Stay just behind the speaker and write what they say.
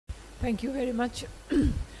Thank you very much.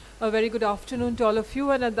 A very good afternoon to all of you,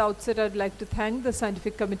 and at the outset I'd like to thank the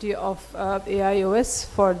Scientific Committee of AIOS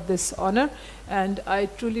for this honor, and I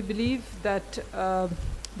truly believe that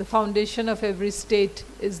the foundation of every state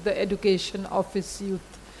is the education of its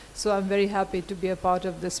youth. So I'm very happy to be a part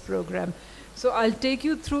of this program. So I'll take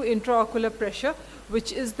you through intraocular pressure,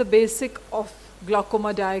 which is the basic of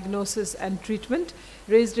glaucoma diagnosis and treatment.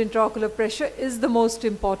 Raised intraocular pressure is the most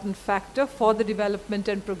important factor for the development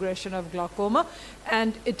and progression of glaucoma,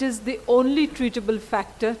 and it is the only treatable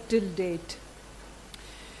factor till date.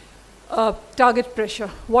 Target pressure.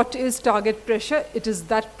 What is target pressure? It is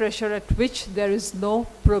that pressure at which there is no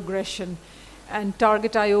progression, and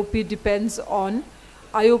target IOP depends on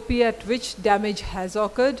IOP at which damage has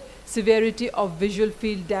occurred, severity of visual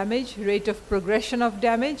field damage, rate of progression of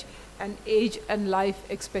damage, and age and life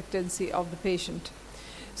expectancy of the patient.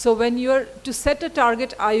 So when you're to set a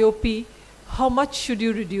target IOP, how much should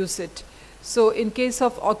you reduce it? So in case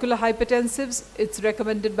of ocular hypertensives, it's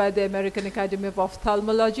recommended by the American Academy of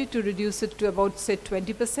Ophthalmology to reduce it to about, say,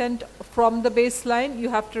 20% from the baseline. You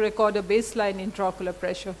have to record a baseline intraocular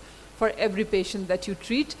pressure for every patient that you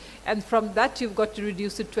treat, and from that you've got to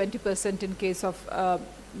reduce it 20% in case of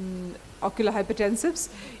ocular hypertensives.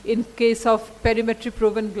 In case of perimetry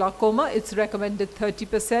proven glaucoma, it's recommended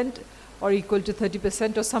 30% or equal to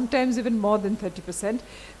 30%, or sometimes even more than 30%.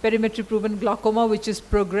 Perimetry proven glaucoma, which is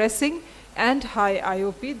progressing and high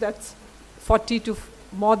IOP, that's 40 to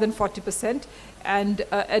more than 40%, and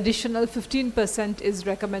additional 15% is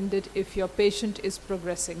recommended if your patient is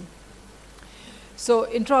progressing. So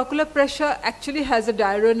intraocular pressure actually has a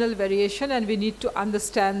diurnal variation, and we need to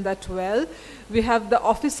understand that well. We have the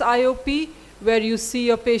office IOP, where you see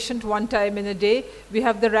your patient one time in a day. We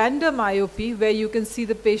have the random IOP, where you can see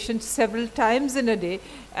the patient several times in a day,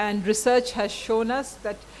 and research has shown us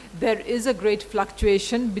that there is a great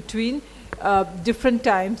fluctuation between different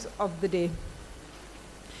times of the day.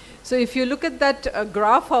 So if you look at that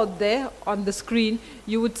graph out there on the screen,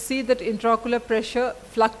 you would see that intraocular pressure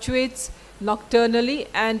fluctuates nocturnally,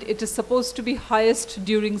 and it is supposed to be highest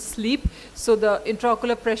during sleep. So the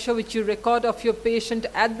intraocular pressure which you record of your patient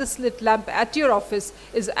at the slit lamp at your office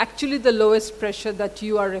is actually the lowest pressure that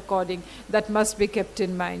you are recording. That must be kept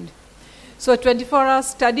in mind. So a 24-hour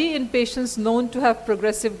study in patients known to have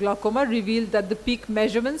progressive glaucoma revealed that the peak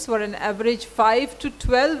measurements were an average 5 to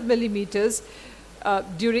 12 millimeters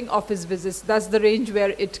during office visits. That's the range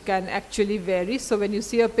where it can actually vary. So when you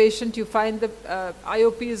see a patient, you find the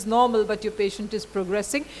IOP is normal, but your patient is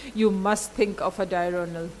progressing, you must think of a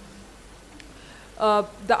diurnal. The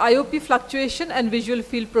IOP fluctuation and visual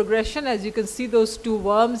field progression, as you can see those two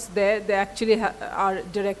worms there, they actually are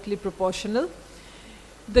directly proportional.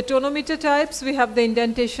 The tonometer types, we have the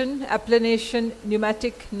indentation, applanation,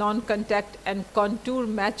 pneumatic, non-contact, and contour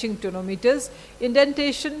matching tonometers.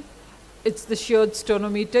 Indentation, it's the sheared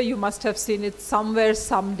tonometer. You must have seen it somewhere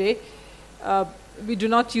someday. We do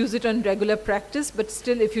not use it on regular practice, but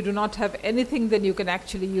still, if you do not have anything, then you can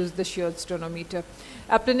actually use the sheared tonometer.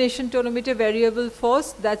 Applanation tonometer, variable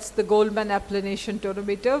force, that's the Goldman applanation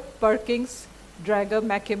tonometer. Perkins, Drager,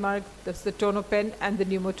 Mackey-Mark, that's the tonopen, and the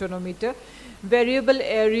pneumotonometer. Variable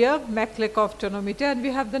area, Macklekoff tonometer, and we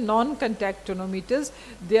have the non-contact tonometers.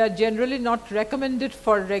 They are generally not recommended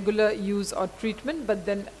for regular use or treatment, but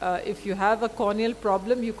then if you have a corneal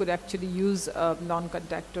problem, you could actually use a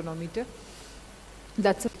non-contact tonometer.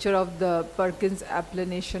 That's a picture of the Perkins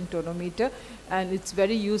applanation tonometer, and it's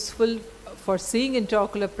very useful for seeing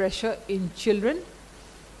intraocular pressure in children.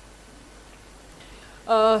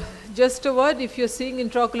 Just a word, if you're seeing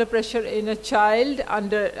intraocular pressure in a child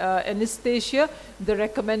under anesthesia, the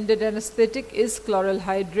recommended anesthetic is chloral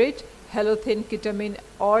hydrate. Halothane ketamine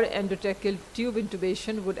or endotracheal tube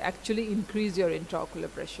intubation would actually increase your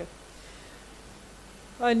intraocular pressure.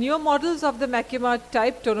 Newer models of the Mackey-Mark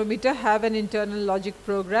type tonometer have an internal logic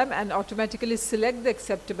program and automatically select the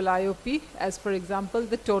acceptable IOP, as for example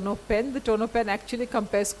the tonopen. The tonopen actually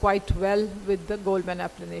compares quite well with the Goldman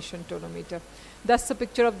applanation tonometer. That's the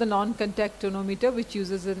picture of the non-contact tonometer, which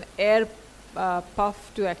uses an air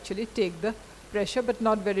puff to actually take the pressure, but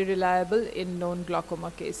not very reliable in known glaucoma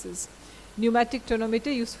cases. Pneumatic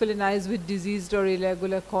tonometer, useful in eyes with diseased or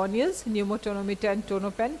irregular corneas. Pneumotonometer and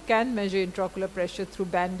tonopen can measure intraocular pressure through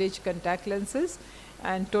bandage contact lenses,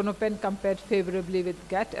 and tonopen compared favorably with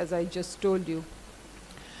GAT, as I just told you.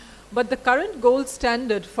 But the current gold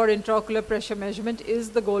standard for intraocular pressure measurement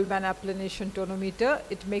is the Goldman applanation tonometer.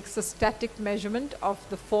 It makes a static measurement of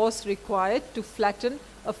the force required to flatten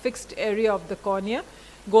a fixed area of the cornea.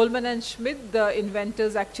 Goldman and Schmidt, the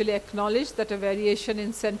inventors, actually acknowledged that a variation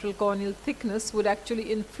in central corneal thickness would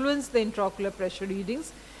actually influence the intraocular pressure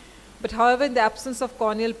readings. But however, in the absence of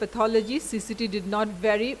corneal pathology, CCT did not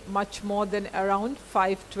vary much more than around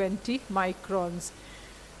 520 microns.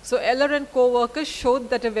 So Eller and co-workers showed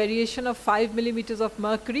that a variation of 5 millimeters of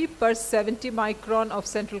mercury per 70 micron of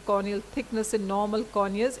central corneal thickness in normal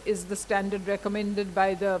corneas is the standard recommended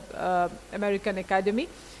by the American Academy.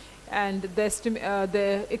 And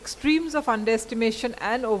the extremes of underestimation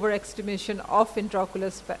and overestimation of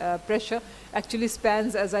intraocular pressure actually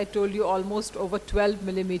spans, as I told you, almost over 12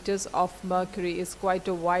 millimeters of mercury, is quite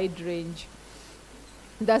a wide range.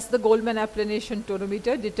 Thus, the Goldman applanation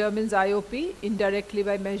tonometer determines IOP indirectly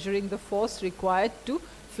by measuring the force required to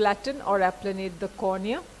flatten or applanate the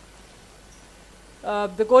cornea.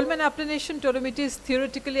 The Goldman applanation tonometer is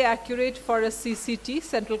theoretically accurate for a CCT,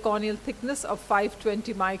 central corneal thickness, of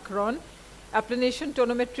 520 micron. Applanation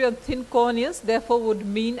tonometry on thin corneas therefore would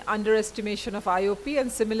mean underestimation of IOP,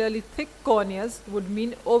 and similarly thick corneas would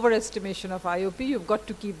mean overestimation of IOP. You've got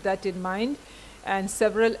to keep that in mind, and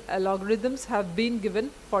several algorithms have been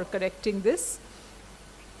given for correcting this.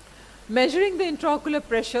 Measuring the intraocular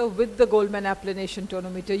pressure with the Goldman applanation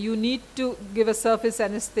tonometer, you need to give a surface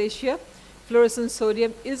anesthesia. Fluorescent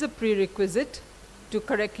sodium is a prerequisite to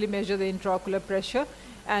correctly measure the intraocular pressure,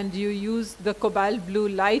 and you use the cobalt blue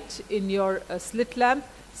light in your slit lamp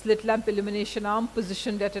illumination arm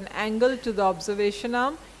positioned at an angle to the observation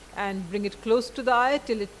arm, and bring it close to the eye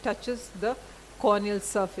till it touches the corneal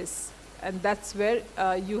surface. And that's where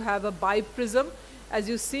you have a biprism. As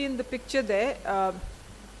you see in the picture there,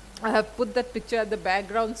 I have put that picture at the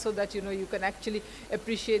background so that you can actually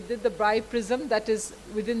appreciate that the biprism that is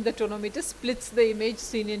within the tonometer splits the image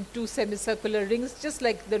seen in two semicircular rings, just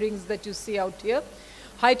like the rings that you see out here.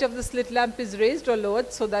 Height of the slit lamp is raised or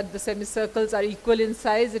lowered so that the semicircles are equal in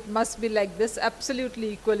size. It must be like this,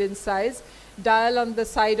 absolutely equal in size. Dial on the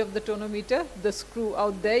side of the tonometer, the screw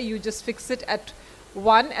out there, you just fix it at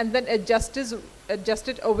 1 and then adjust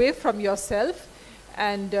it away from yourself.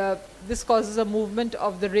 And this causes a movement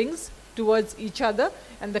of the rings towards each other,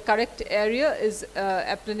 and the correct area is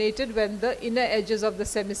applanated when the inner edges of the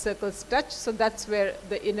semicircles touch. So that's where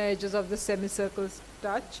the inner edges of the semicircles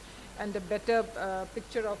touch, and a better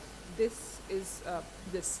picture of this is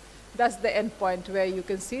this. That's the end point where you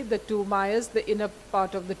can see the two Myers, the inner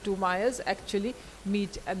part of the two Myers actually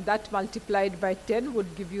meet, and that multiplied by 10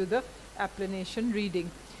 would give you the applanation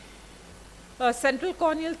reading. Central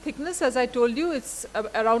corneal thickness, as I told you, it's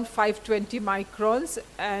around 520 microns,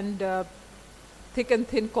 and thick and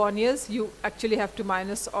thin corneas you actually have to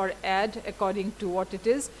minus or add according to what it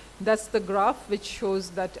is. That's the graph which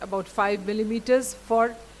shows that about 5 millimeters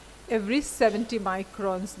for every 70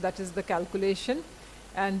 microns, that is the calculation.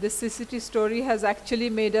 And this CCT story has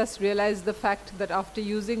actually made us realize the fact that after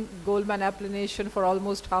using Goldman applanation for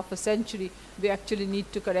almost half a century, we actually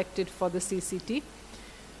need to correct it for the CCT.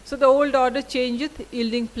 So the old order changeth,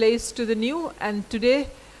 yielding place to the new, and today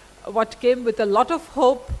what came with a lot of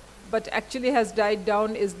hope but actually has died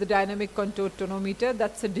down is the dynamic contour tonometer.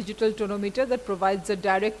 That's a digital tonometer that provides a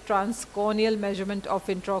direct transcorneal measurement of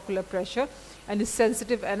intraocular pressure and is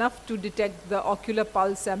sensitive enough to detect the ocular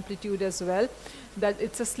pulse amplitude as well. That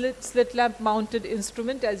it's a slit lamp mounted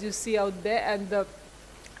instrument, as you see out there, and the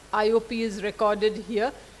IOP is recorded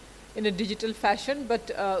here in a digital fashion, but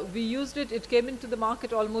we used it. It came into the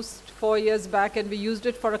market almost 4 years back, and we used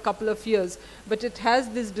it for a couple of years, but it has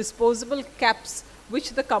these disposable caps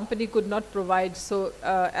which the company could not provide. So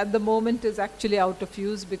at the moment is actually out of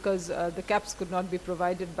use because the caps could not be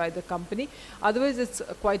provided by the company. Otherwise it's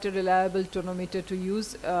quite a reliable tonometer to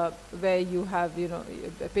use where you have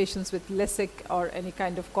patients with LASIK or any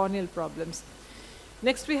kind of corneal problems.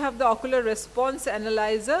 Next we have the ocular response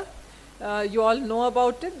analyzer. You all know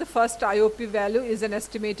about it. The first IOP value is an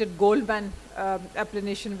estimated Goldman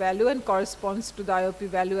applanation value and corresponds to the IOP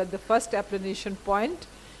value at the first applanation point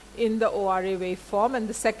in the ORA waveform, and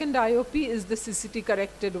the second IOP is the CCT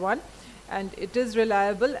corrected one, and it is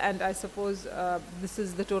reliable, and I suppose this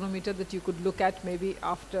is the tonometer that you could look at maybe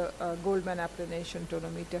after Goldman applanation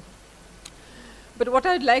tonometer. But what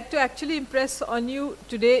I'd like to actually impress on you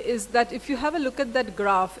today is that if you have a look at that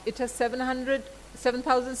graph, it has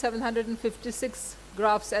 7,756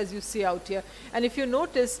 graphs as you see out here, and if you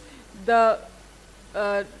notice the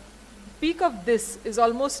peak of this is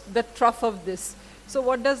almost the trough of this. So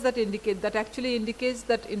what does that indicate? That actually indicates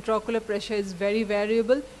that intraocular pressure is very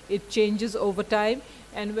variable. It changes over time,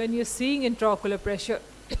 and when you're seeing intraocular pressure,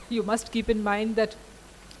 you must keep in mind that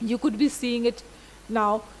you could be seeing it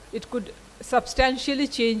now. It could substantially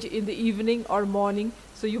change in the evening or morning,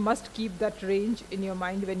 so you must keep that range in your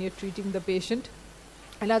mind when you're treating the patient.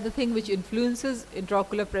 Another thing which influences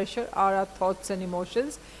intraocular pressure are our thoughts and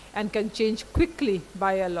emotions, and can change quickly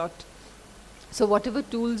by a lot. So whatever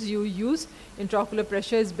tools you use, intraocular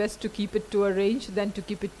pressure is best to keep it to a range than to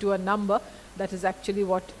keep it to a number. That is actually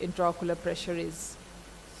what intraocular pressure is.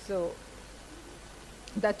 So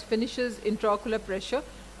that finishes intraocular pressure.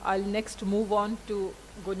 I'll next move on to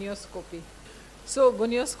gonioscopy. So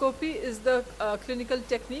gonioscopy is the clinical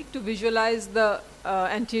technique to visualize the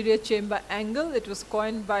anterior chamber angle. It was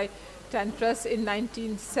coined by Tantras in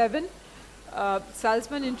 1907.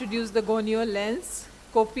 Salzman introduced the gonio lens.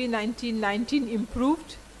 Copy 1919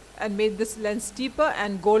 improved and made this lens steeper,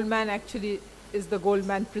 and Goldman actually is the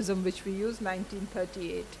Goldman prism which we use,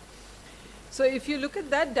 1938. So if you look at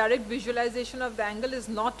that, direct visualization of the angle is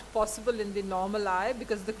not possible in the normal eye,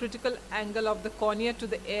 because the critical angle of the cornea to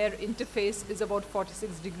the air interface is about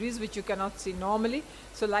 46 degrees, which you cannot see normally.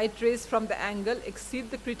 So light rays from the angle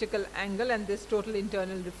exceed the critical angle, and there's total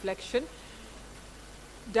internal reflection.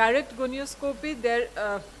 Direct gonioscopy,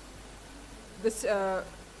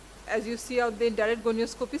 as you see out there, direct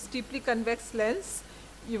gonioscopy, steeply convex lens.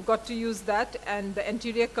 You've got to use that, and the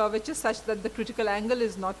anterior curvature such that the critical angle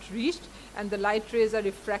is not reached, and the light rays are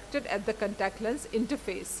refracted at the contact lens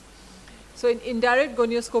interface. So in indirect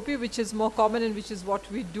gonioscopy, which is more common and which is what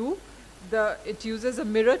we do, it uses a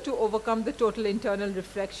mirror to overcome the total internal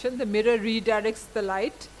reflection. The mirror redirects the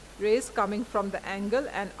light rays coming from the angle,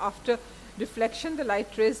 and after reflection, the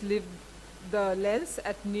light rays leave the lens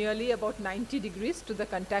at nearly about 90 degrees to the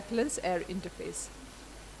contact lens air interface.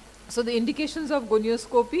 So the indications of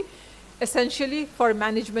gonioscopy, essentially for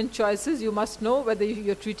management choices, you must know whether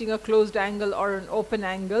you're treating a closed angle or an open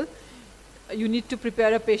angle. You need to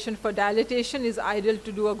prepare a patient for dilatation. It's ideal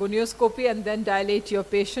to do a gonioscopy and then dilate your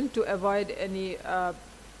patient to avoid any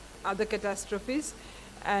other catastrophes.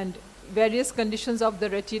 And various conditions of the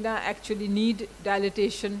retina actually need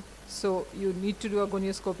dilatation, so you need to do a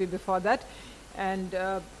gonioscopy before that. And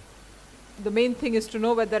the main thing is to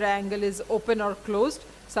know whether an angle is open or closed.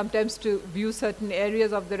 Sometimes to view certain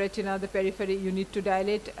areas of the retina, the periphery, you need to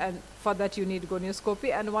dilate, and for that you need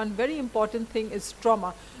gonioscopy. And one very important thing is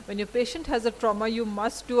trauma. When your patient has a trauma, you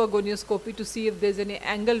must do a gonioscopy to see if there's any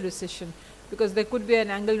angle recession, because there could be an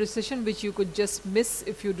angle recession which you could just miss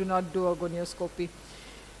if you do not do a gonioscopy.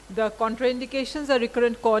 The contraindications are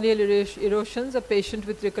recurrent corneal erosions. A patient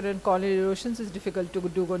with recurrent corneal erosions is difficult to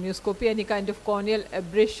do gonioscopy. Any kind of corneal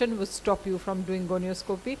abrasion will stop you from doing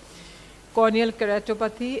gonioscopy. Corneal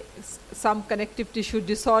keratopathy, some connective tissue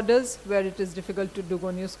disorders where it is difficult to do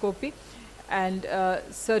gonioscopy, and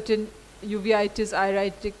certain uveitis,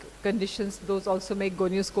 iritic conditions, those also make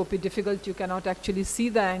gonioscopy difficult. You cannot actually see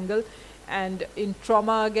the angle. And in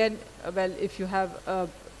trauma again, well, if you have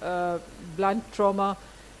a blunt trauma,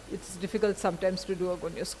 it's difficult sometimes to do a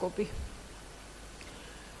gonioscopy.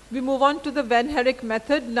 We move on to the Van Herrick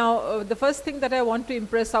method. Now, the first thing that I want to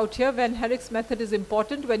impress out here, Van Herrick's method is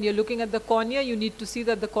important. When you're looking at the cornea, you need to see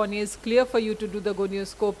that the cornea is clear for you to do the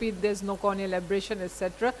gonioscopy. There's no corneal abrasion,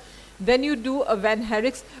 etc. Then you do a Van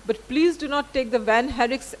Herrick's, but please do not take the Van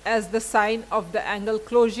Herrick's as the sign of the angle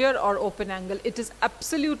closure or open angle. It is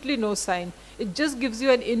absolutely no sign. It just gives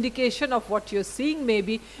you an indication of what you're seeing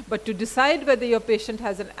maybe, but to decide whether your patient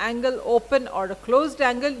has an angle open or a closed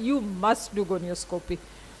angle, you must do gonioscopy.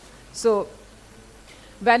 So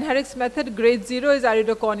Van Herrick's method, grade 0 is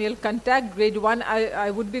iridocorneal contact. Grade 1,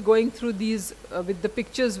 I would be going through these with the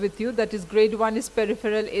pictures with you. That is, grade 1 is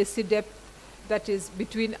peripheral AC depth, that is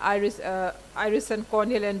between iris and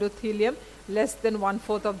corneal endothelium, less than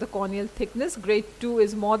 1/4 of the corneal thickness. Grade 2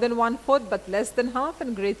 is more than 1/4 but less than half,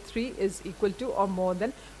 and grade 3 is equal to or more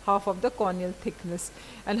than half of the corneal thickness.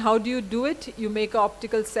 And how do you do it? You make an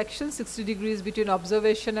optical section 60 degrees between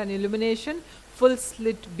observation and illumination, full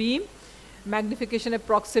slit beam, magnification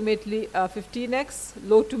approximately 15x,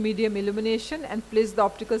 low to medium illumination, and place the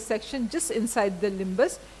optical section just inside the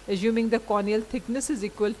limbus, assuming the corneal thickness is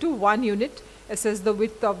equal to 1 unit. Assess the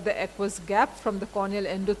width of the aqueous gap from the corneal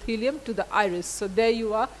endothelium to the iris. So there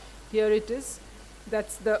you are. Here it is.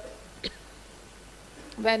 That's the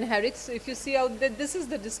Van Herrick. So if you see out there, this is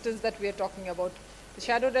the distance that we are talking about. The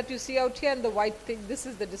shadow that you see out here and the white thing, this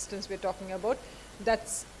is the distance we are talking about.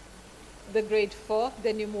 That's the grade 4.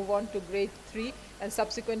 Then you move on to grade 3, and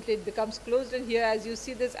subsequently it becomes closed. And here, as you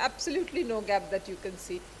see, there's absolutely no gap that you can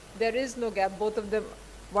see. There is no gap. Both of them,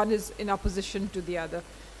 one is in opposition to the other.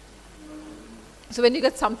 So when you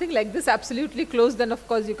get something like this absolutely closed, then of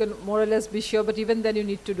course you can more or less be sure, but even then you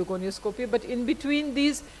need to do gonioscopy. But in between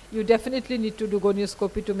these, you definitely need to do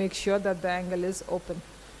gonioscopy to make sure that the angle is open.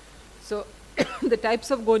 So the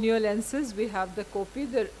types of gonio lenses, we have the Copy,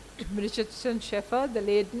 the Richardson Scheffer, the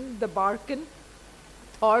Leyden, the Barkin,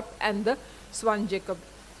 Thorpe and the Swan-Jacob.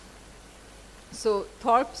 So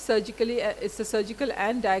Thorpe surgically, it's a surgical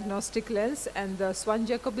and diagnostic lens, and the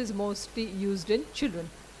Swan-Jacob is mostly used in children.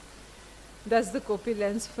 That's the Copy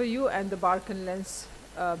lens for you, and the Barkan lens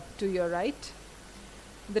to your right.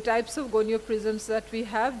 The types of gonio prisms that we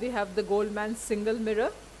have the Goldman single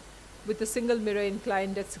mirror with a single mirror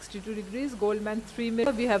inclined at 62 degrees, Goldman 3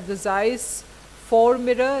 mirror, we have the Zeiss 4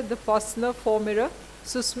 mirror, the Fosner 4 mirror,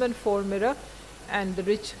 Sussman 4 mirror, and the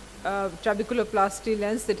rich trabeculoplasty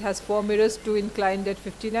lens that has 4 mirrors, 2 inclined at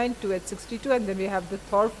 59, 2 at 62, and then we have the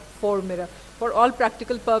Thorpe 4 mirror. For all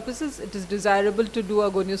practical purposes, it is desirable to do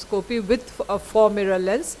a gonioscopy with a 4 mirror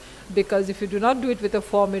lens, because if you do not do it with a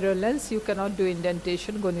 4 mirror lens, you cannot do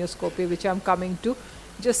indentation gonioscopy, which I am coming to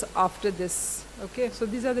just after this. Okay, so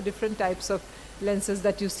these are the different types of lenses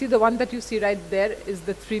that you see. The one that you see right there is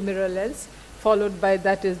the 3 mirror lens, followed by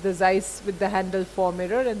that is the Zeiss with the handle 4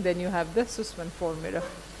 mirror, and then you have the Sussman 4 mirror.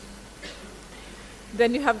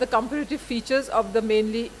 Then you have the comparative features of the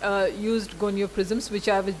mainly used gonio prisms, which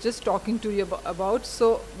I was just talking to you about.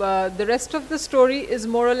 So the rest of the story is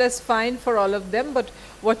more or less fine for all of them, but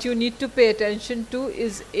what you need to pay attention to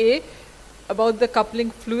is about the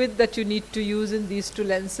coupling fluid that you need to use in these two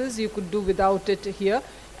lenses. You could do without it here.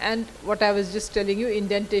 And what I was just telling you,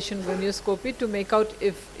 indentation gonioscopy, to make out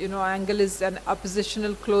if angle is an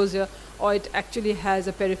appositional closure or it actually has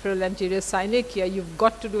a peripheral anterior synechia, you've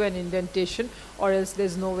got to do an indentation, or else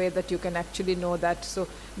there's no way that you can actually know that. So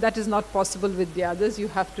that is not possible with the others. You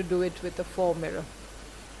have to do it with a 4 mirror.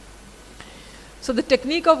 So the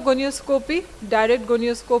technique of gonioscopy: direct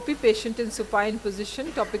gonioscopy, patient in supine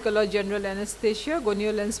position, topical or general anesthesia,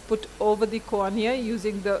 gonio lens put over the cornea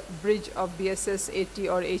using the bridge of BSS 80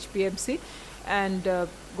 or HPMC, and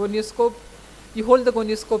gonioscope, you hold the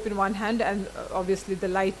gonioscope in one hand and obviously the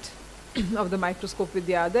light of the microscope with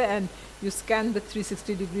the other, and you scan the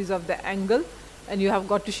 360 degrees of the angle, and you have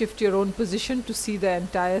got to shift your own position to see the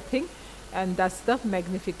entire thing, and that's the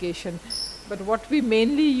magnification. But what we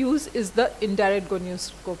mainly use is the indirect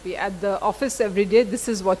gonioscopy. At the office every day, this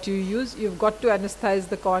is what you use. You've got to anesthetize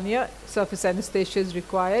the cornea, surface anesthesia is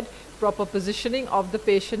required, proper positioning of the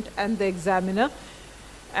patient and the examiner,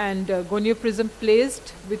 and gonio prism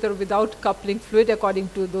placed with or without coupling fluid according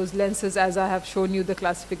to those lenses as I have shown you the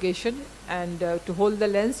classification, and to hold the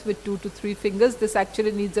lens with 2 to 3 fingers. This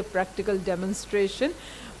actually needs a practical demonstration,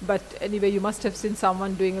 but anyway, you must have seen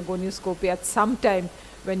someone doing a gonioscopy at some time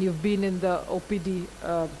when you've been in the OPD.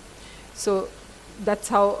 So that's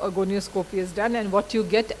how a gonioscopy is done, and what you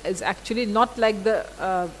get is actually not like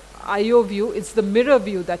the IO view, it's the mirror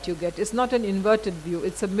view that you get. It's not an inverted view,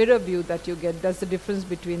 it's a mirror view that you get. That's the difference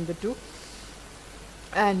between the two.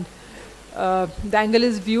 And the angle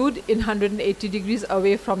is viewed in 180 degrees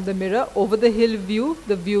away from the mirror. Over the hill view,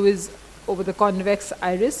 the view is over the convex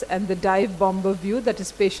iris, and the dive bomber view, that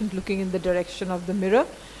is patient looking in the direction of the mirror.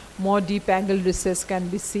 More deep angle recess can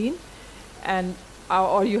be seen, and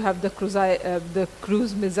or you have the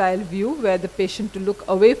cruise missile view, where the patient to look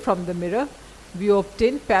away from the mirror, view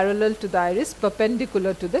obtained parallel to the iris,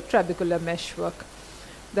 perpendicular to the trabecular meshwork.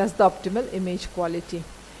 That's the optimal image quality.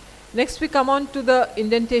 Next we come on to the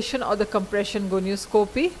indentation or the compression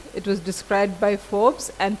gonioscopy. It was described by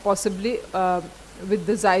Forbes, and possibly with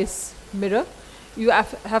the Zeiss mirror. You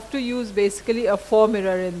have to use basically a 4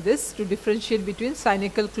 mirror in this to differentiate between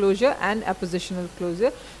synechial closure and appositional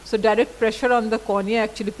closure. So direct pressure on the cornea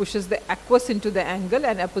actually pushes the aqueous into the angle,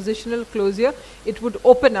 and appositional closure, it would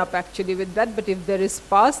open up actually with that, but if there is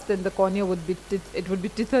sparse, then the cornea would be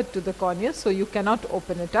tethered to the cornea, so you cannot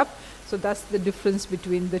open it up. So that's the difference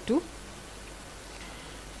between the two.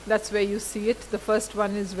 That's where you see it. The first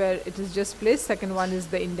one is where it is just placed, second one is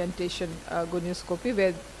the indentation gonioscopy,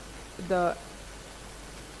 where the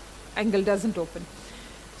angle doesn't open.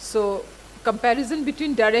 So comparison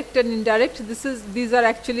between direct and indirect, these are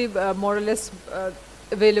actually more or less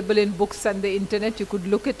available in books and the internet. You could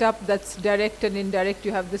look it up. That's direct and indirect.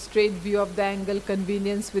 You have the straight view of the angle,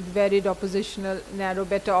 convenience with varied oppositional, narrow,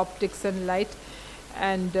 better optics and light.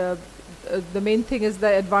 And the main thing is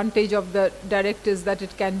the advantage of the direct is that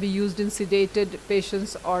it can be used in sedated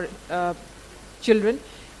patients or children,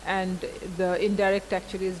 and the indirect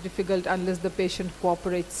actually is difficult unless the patient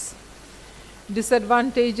cooperates.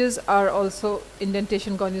 Disadvantages are also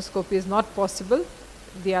indentation gonioscopy is not possible.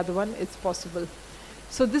 The other one, it's possible.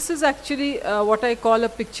 So this is actually what I call a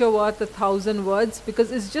picture worth 1,000 words, because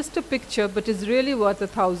it's just a picture, but it's really worth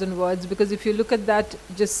 1,000 words, because if you look at that,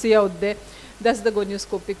 just see out there, that's the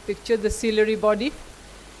gonioscopic picture, the ciliary body,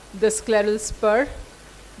 the scleral spur,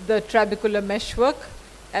 the trabecular meshwork,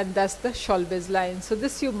 and that's the Scholbe's line. So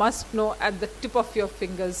this you must know at the tip of your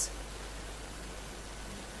fingers.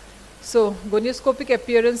 So gonioscopic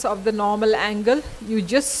appearance of the normal angle, you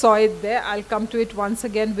just saw it there. I'll come to it once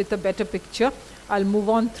again with a better picture. I'll move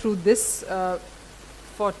on through this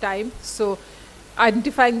for time. So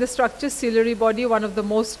identifying the structure, ciliary body, one of the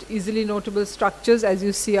most easily notable structures as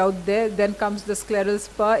you see out there. Then comes the scleral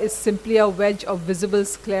spur, is simply a wedge of visible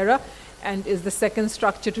sclera and is the second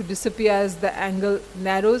structure to disappear as the angle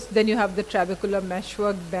narrows. Then you have the trabecular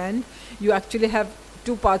meshwork band. You actually have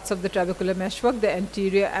two parts of the trabecular meshwork, the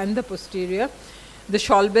anterior and the posterior. The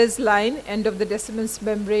Scholbe's line, end of the Descendens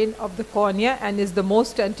membrane of the cornea, and is the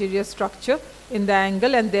most anterior structure in the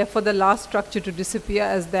angle, and therefore the last structure to disappear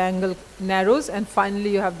as the angle narrows. And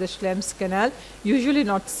finally you have the Schlemm's canal, usually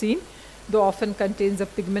not seen, though often contains a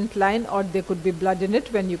pigment line, or there could be blood in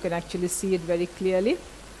it when you can actually see it very clearly.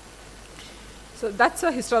 So that's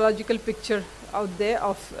a histological picture out there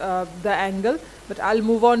of the angle, but I'll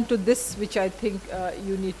move on to this, which I think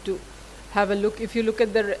you need to have a look. If you look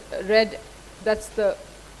at the red, that's the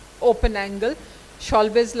open angle.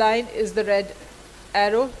 Scholbe's line is the red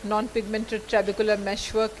arrow, non-pigmented trabecular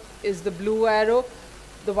meshwork is the blue arrow,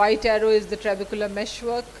 the white arrow is the trabecular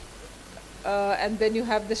meshwork, and then you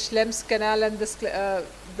have the Schlemm's canal, and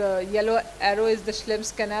the yellow arrow is the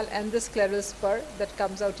Schlemm's canal and the scleral spur that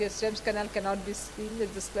comes out here. Schlemm's canal cannot be seen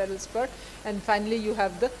with the scleral spur, and finally you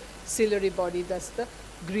have the ciliary body, that's the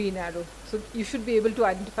green arrow. So you should be able to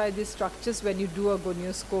identify these structures when you do a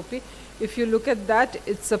gonioscopy. If you look at that,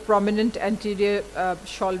 it's a prominent anterior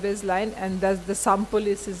Scholbe's line, and that's the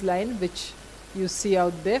Sampolisis line, which you see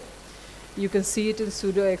out there. You can see it in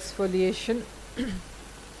pseudo exfoliation.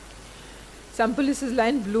 Sampolisis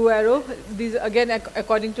line, blue arrow. These again,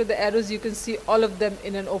 according to the arrows, you can see all of them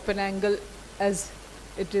in an open angle as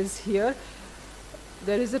it is here.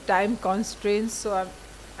 There is a time constraint, so I'm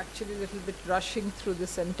actually a little bit rushing through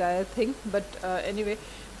this entire thing. But anyway,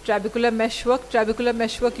 trabecular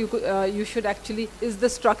meshwork you should actually, is the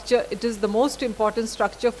structure, it is the most important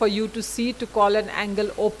structure for you to see to call an angle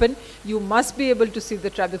open. You must be able to see the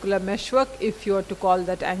trabecular meshwork if you are to call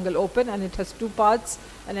that angle open, and it has two parts,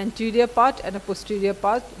 an anterior part and a posterior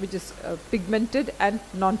part, which is pigmented and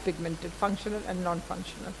non-pigmented, functional and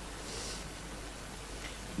non-functional.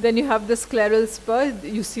 Then you have the scleral spur.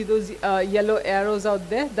 You see those yellow arrows out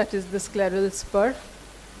there, that is the scleral spur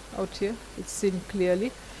out here, it's seen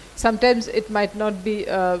clearly. Sometimes it might not be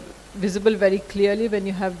visible very clearly when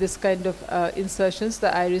you have this kind of insertions,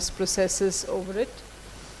 the iris processes over it.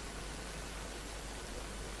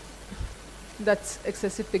 That's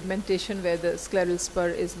excessive pigmentation where the scleral spur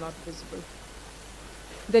is not visible.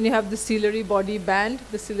 Then you have the ciliary body band.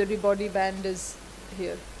 The ciliary body band is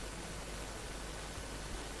here.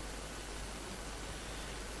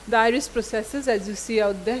 The iris processes, as you see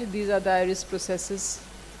out there, these are the iris processes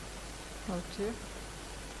out here.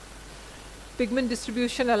 Pigment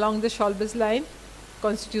distribution along the Scholbe's line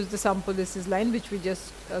constitutes the Sampolisis line, which we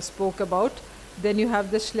just spoke about. Then you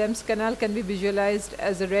have the Schlemm's canal, can be visualized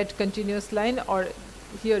as a red continuous line, or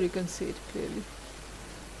here you can see it clearly.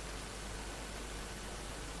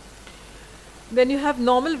 Then you have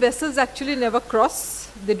normal vessels actually never cross.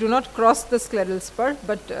 They do not cross the scleral spur,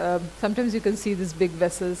 but sometimes you can see these big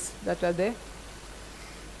vessels that are there.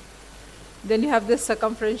 Then you have the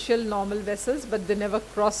circumferential normal vessels, but they never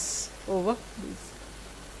cross over these.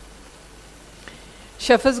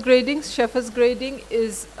 Scheffer's grading. Scheffer's grading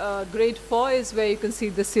is grade 4 is where you can see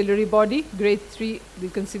the ciliary body. Grade 3, you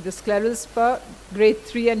can see the scleral spur. Grade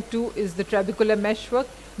 3 and 2 is the trabecular meshwork.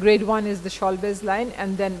 Grade 1 is the Scholbe's line,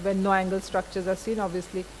 and then when no angle structures are seen,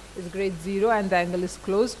 obviously is grade 0 and the angle is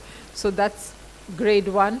closed. So that's grade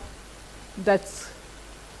 1, that's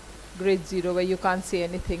grade 0 where you can't see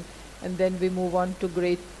anything. And then we move on to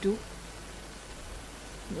grade 2.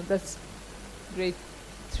 That's grade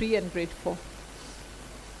 3 and grade 4.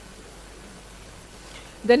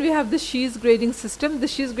 Then we have the Shee's grading system. The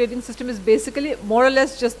Shee's grading system is basically more or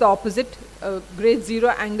less just the opposite. Grade 0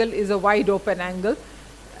 angle is a wide open angle,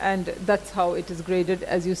 and that's how it is graded,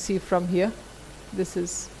 as you see from here. This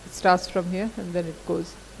is, it starts from here and then it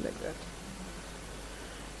goes like that.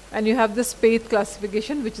 And you have the Spathe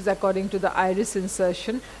classification, which is according to the iris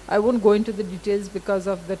insertion. I won't go into the details because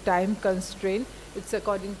of the time constraint. It's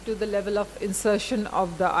according to the level of insertion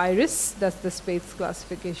of the iris. That's the Spathe's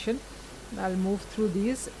classification. I'll move through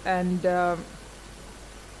these. And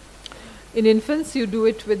in infants, you do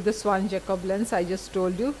it with the Swan-Jacob lens, I just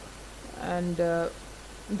told you. And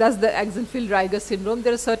that's the Axenfeld-Rieger syndrome.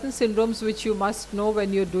 There are certain syndromes which you must know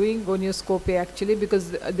when you're doing gonioscopy actually,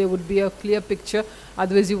 because there would be a clear picture,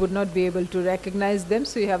 otherwise you would not be able to recognize them.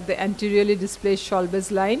 So you have the anteriorly displaced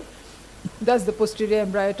Scholbe's line, That's the posterior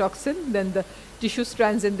embryotoxin. Then the tissue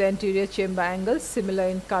strands in the anterior chamber angle, similar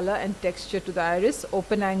in color and texture to the iris,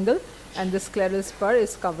 open angle, and the scleral spur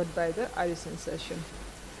is covered by the iris insertion.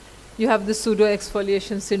 You have the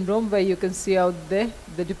pseudo-exfoliation syndrome, where you can see out there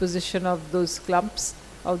the deposition of those clumps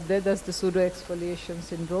out there. That's the pseudo-exfoliation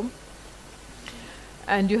syndrome.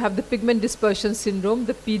 And you have the pigment dispersion syndrome,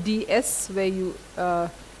 the PDS, where you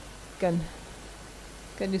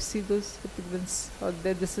can you see those pigments out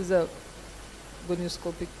there? This is a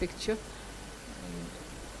gonioscopic picture.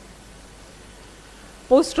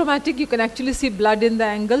 Post-traumatic, you can actually see blood in the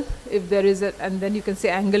angle if there is a, and then you can see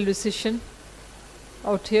angle recession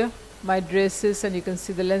out here, mydriasis, and you can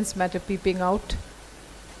see the lens matter peeping out.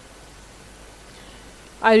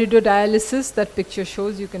 Iridodialysis, that picture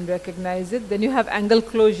shows, you can recognize it. Then you have angle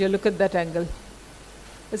closure. Look at that angle.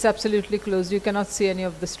 It's absolutely closed. You cannot see any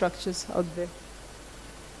of the structures out there.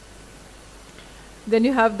 Then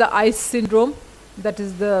you have the ice syndrome. That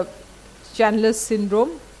is the Chandler's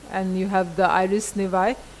syndrome. And you have the iris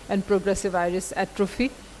nevi and progressive iris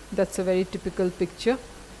atrophy. That's a very typical picture.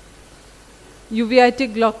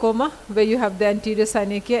 Uveitic glaucoma, where you have the anterior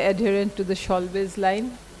synechia adherent to the Schallway's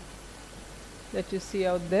line that you see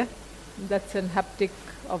out there. That's an haptic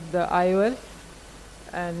of the IOL.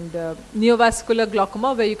 And neovascular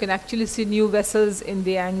glaucoma, where you can actually see new vessels in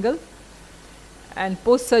the angle. And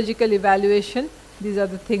post-surgical evaluation, these are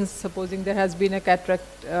the things, supposing there has been a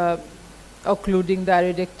cataract occluding the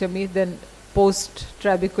iridectomy, then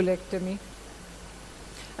post-trabeculectomy.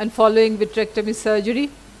 And following vitrectomy surgery,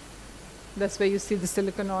 that's where you see the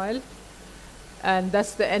silicone oil. And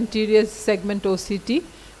that's the anterior segment OCT.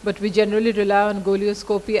 But we generally rely on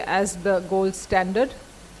gonioscopy as the gold standard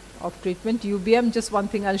of treatment. UBM, just one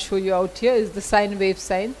thing I'll show you out here is the sine wave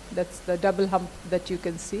sign. That's the double hump that you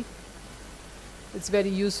can see. It's very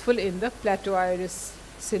useful in the plateau iris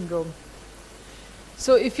syndrome.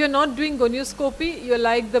 So if you're not doing gonioscopy, you're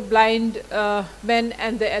like the blind men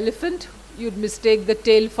and the elephant. You'd mistake the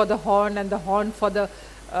tail for the horn and the horn for the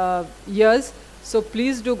ears. So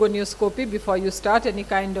please do gonioscopy before you start any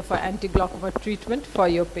kind of anti-glaucoma treatment for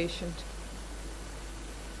your patient.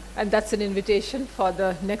 And that's an invitation for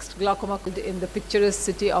the next glaucoma in the picturesque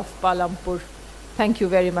city of Palampur. Thank you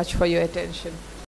very much for your attention.